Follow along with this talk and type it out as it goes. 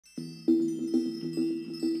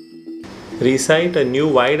Resight, a new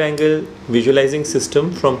wide-angle visualizing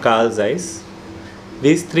system from Carl Zeiss.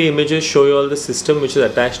 These three images show you all the system which is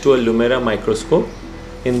attached to a Lumira microscope.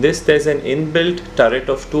 In this there is an inbuilt turret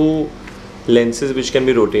of two lenses which can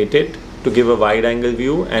be rotated to give a wide-angle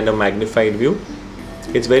view and a magnified view.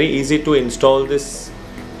 It's very easy to install this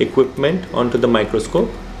equipment onto the microscope,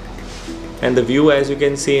 and the view, as you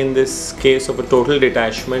can see in this case of a total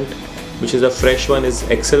detachment, which is a fresh one, is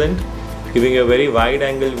excellent, giving you a very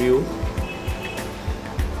wide-angle view.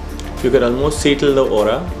 You can almost see till the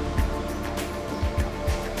aura.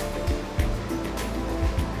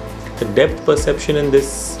 The depth perception in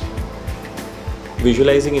this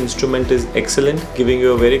visualizing instrument is excellent, giving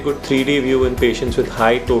you a very good 3D view in patients with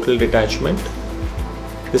high total detachment.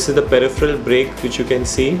 This is the peripheral break which you can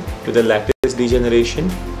see with the lattice degeneration,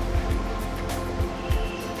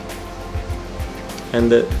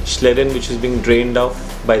 and the Schleiden which is being drained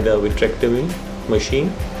off by the vitrectomy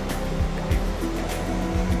machine.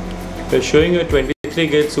 We are showing you a 23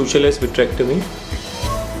 gauge sutureless vitrectomy.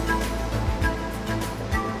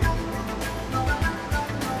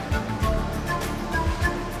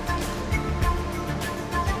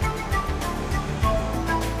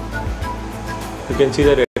 You can see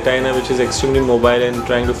the retina which is extremely mobile and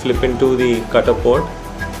trying to flip into the cutter port.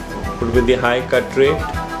 But with the high cut rate,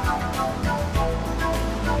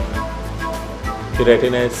 the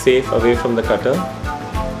retina is safe away from the cutter.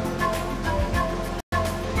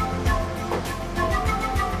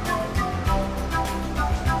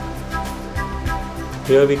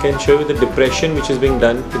 Here we can show you the depression which is being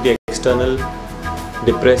done with the external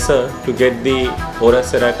depressor to get the ora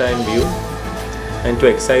serrata in view and to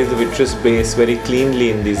excise the vitreous base very cleanly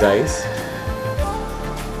in these eyes.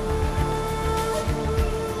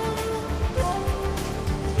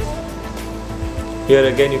 Here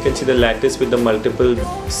again you can see the lattice with the multiple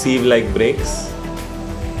sieve-like breaks.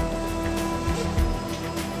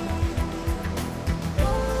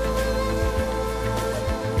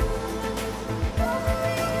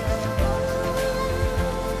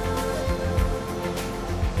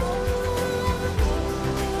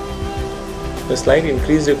 The slight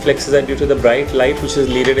increased reflexes are due to the bright light which is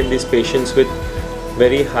needed in these patients with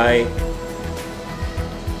very high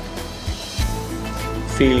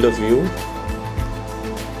field of view.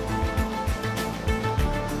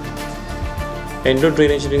 Endo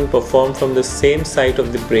drainage is being performed from the same site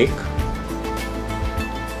of the break.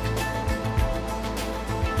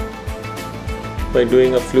 By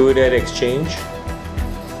doing a fluid air exchange.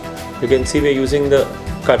 You can see we are using the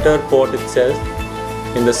cutter port itself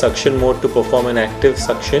in the suction mode to perform an active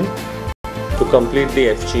suction to complete the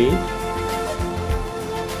FGE.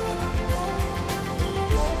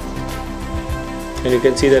 And you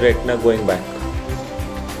can see the retina going back.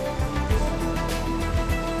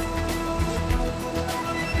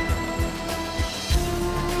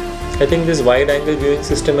 I think this wide angle viewing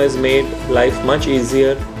system has made life much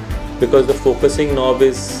easier because the focusing knob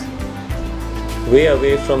is way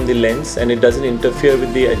away from the lens and it doesn't interfere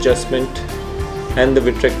with the adjustment and the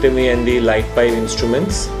vitrectomy and the light pipe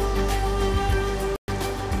instruments.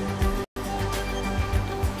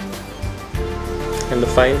 And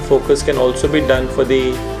the fine focus can also be done for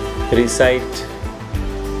the Resight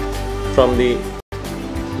from the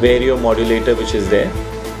vario modulator which is there.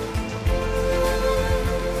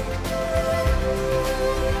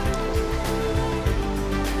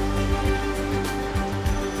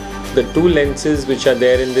 The two lenses which are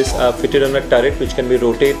there in this are fitted on a turret which can be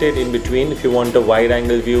rotated in between if you want a wide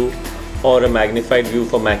angle view or a magnified view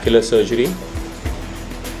for macular surgery.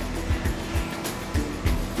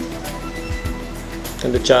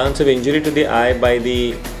 And the chance of injury to the eye by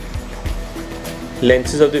the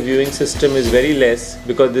lenses of the viewing system is very less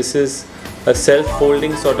because this is a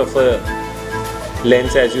self-folding sort of a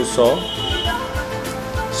lens as you saw.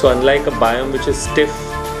 So unlike a biome which is stiff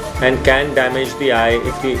and can damage the eye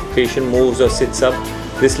if the patient moves or sits up,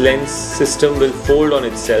 this lens system will fold on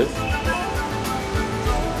itself.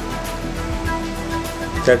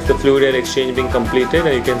 That's the fluid air exchange being completed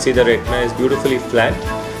and you can see the retina is beautifully flat.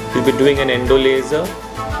 We'll be doing an endo laser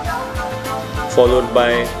followed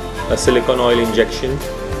by a silicone oil injection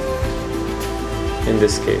in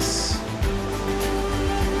this case.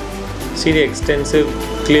 See the extensive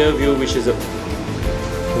clear view which is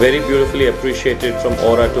very beautifully appreciated from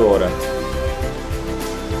aura to aura.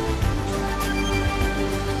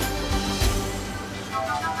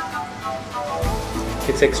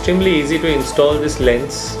 It's extremely easy to install this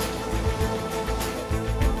lens.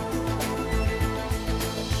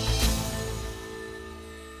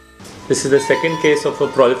 This is the second case of a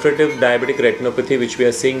proliferative diabetic retinopathy which we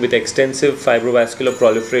are seeing with extensive fibrovascular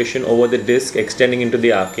proliferation over the disc extending into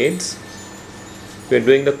the arcades. We are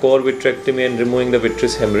doing the core vitrectomy and removing the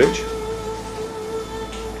vitreous hemorrhage.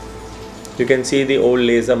 You can see the old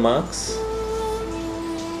laser marks,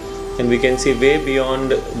 and we can see way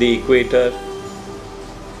beyond the equator,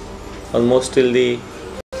 almost till the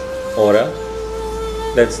aura.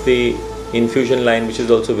 That's the infusion line which is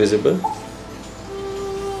also visible.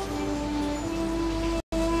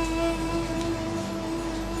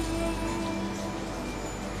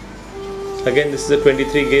 Again, this is a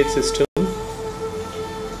 23 gauge system,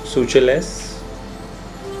 sutureless.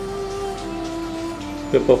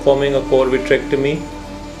 We are performing a core vitrectomy.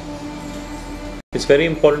 It's very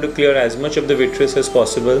important to clear as much of the vitreous as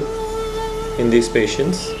possible in these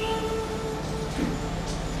patients.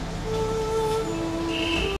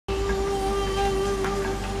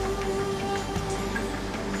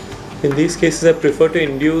 In these cases, I prefer to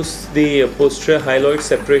induce the posterior hyaloid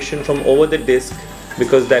separation from over the disc,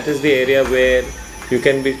 because that is the area where you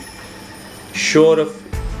can be sure of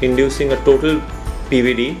inducing a total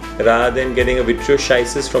PVD rather than getting a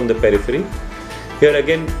vitreoschissis from the periphery. Here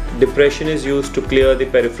again, depression is used to clear the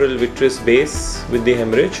peripheral vitreous base with the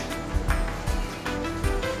hemorrhage.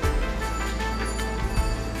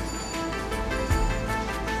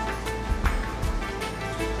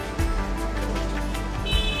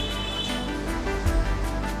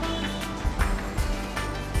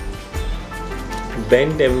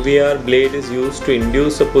 Bent MVR blade is used to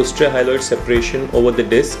induce a posterior hyaloid separation over the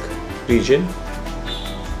disc region,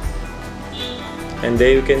 and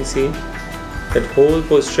there you can see that whole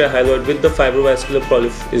posterior hyaloid with the fibrovascular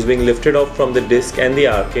polyp is being lifted off from the disc and the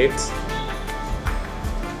arcades.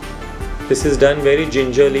 This is done very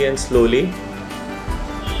gingerly and slowly,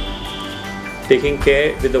 taking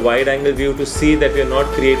care with the wide angle view to see that we are not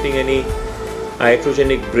creating any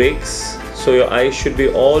iatrogenic breaks. So your eyes should be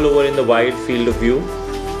all over in the wide field of view,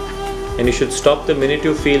 and you should stop the minute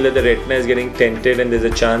you feel that the retina is getting tented and there's a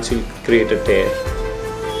chance you'll create a tear.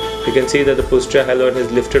 You can see that the posterior hyaloid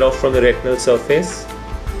has lifted off from the retinal surface.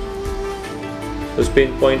 Those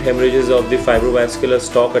pinpoint hemorrhages of the fibrovascular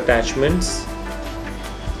stalk attachments.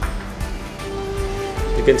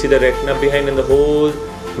 You can see the retina behind and the whole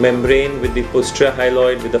membrane with the posterior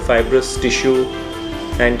hyaloid with the fibrous tissue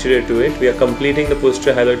anterior to it. We are completing the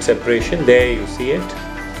posterior hyaloid separation. There you see it.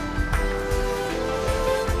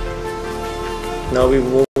 Now we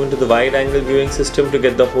move into the wide angle viewing system to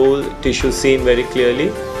get the whole tissue seen very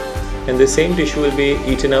clearly, and the same tissue will be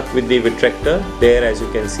eaten up with the vitrector there, as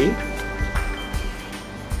you can see.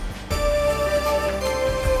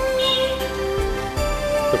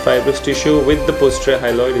 The fibrous tissue with the posterior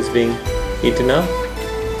hyaloid is being eaten up.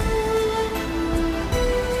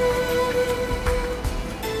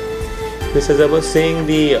 This, as I was saying,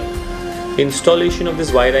 the installation of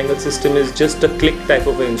this wide angle system is just a click type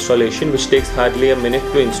of an installation which takes hardly a minute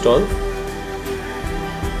to install.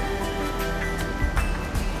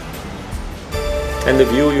 And the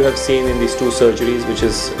view you have seen in these two surgeries, which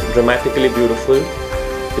is dramatically beautiful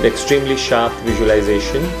with extremely sharp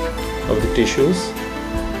visualization of the tissues.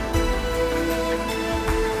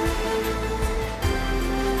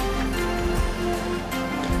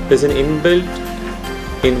 There's an inbuilt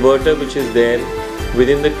inverter which is there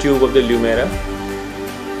within the tube of the lumera.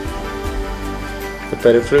 The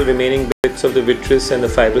peripheral remaining bits of the vitreous and the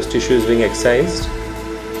fibrous tissue is being excised.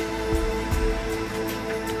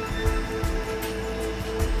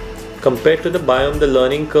 Compared to the biome, the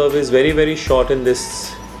learning curve is very short in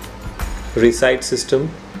this ReSight system.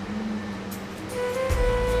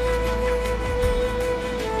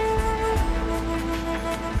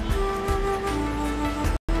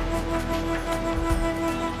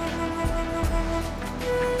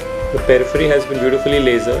 The periphery has been beautifully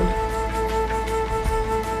lasered.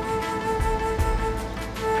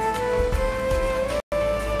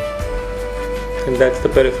 And that's the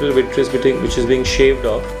peripheral vitreous which is being shaved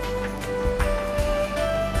off.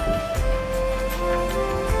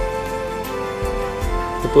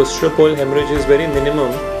 The posterior pole hemorrhage is very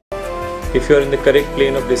minimum if you are in the correct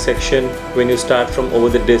plane of dissection when you start from over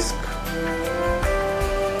the disc.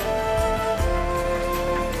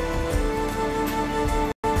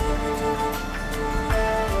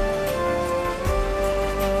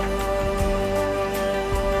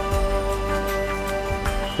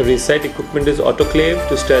 The ReSight equipment is autoclaved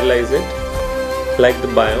to sterilize it, like the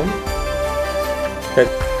biome. That's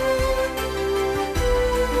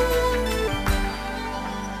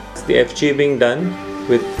the FG being done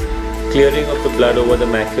with clearing of the blood over the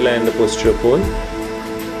macula and the posterior pole.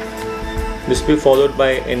 This will be followed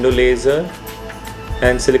by endolaser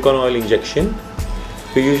and silicone oil injection.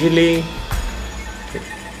 We usually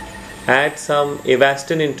add some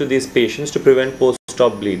Avastin into these patients to prevent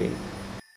post-op bleeding.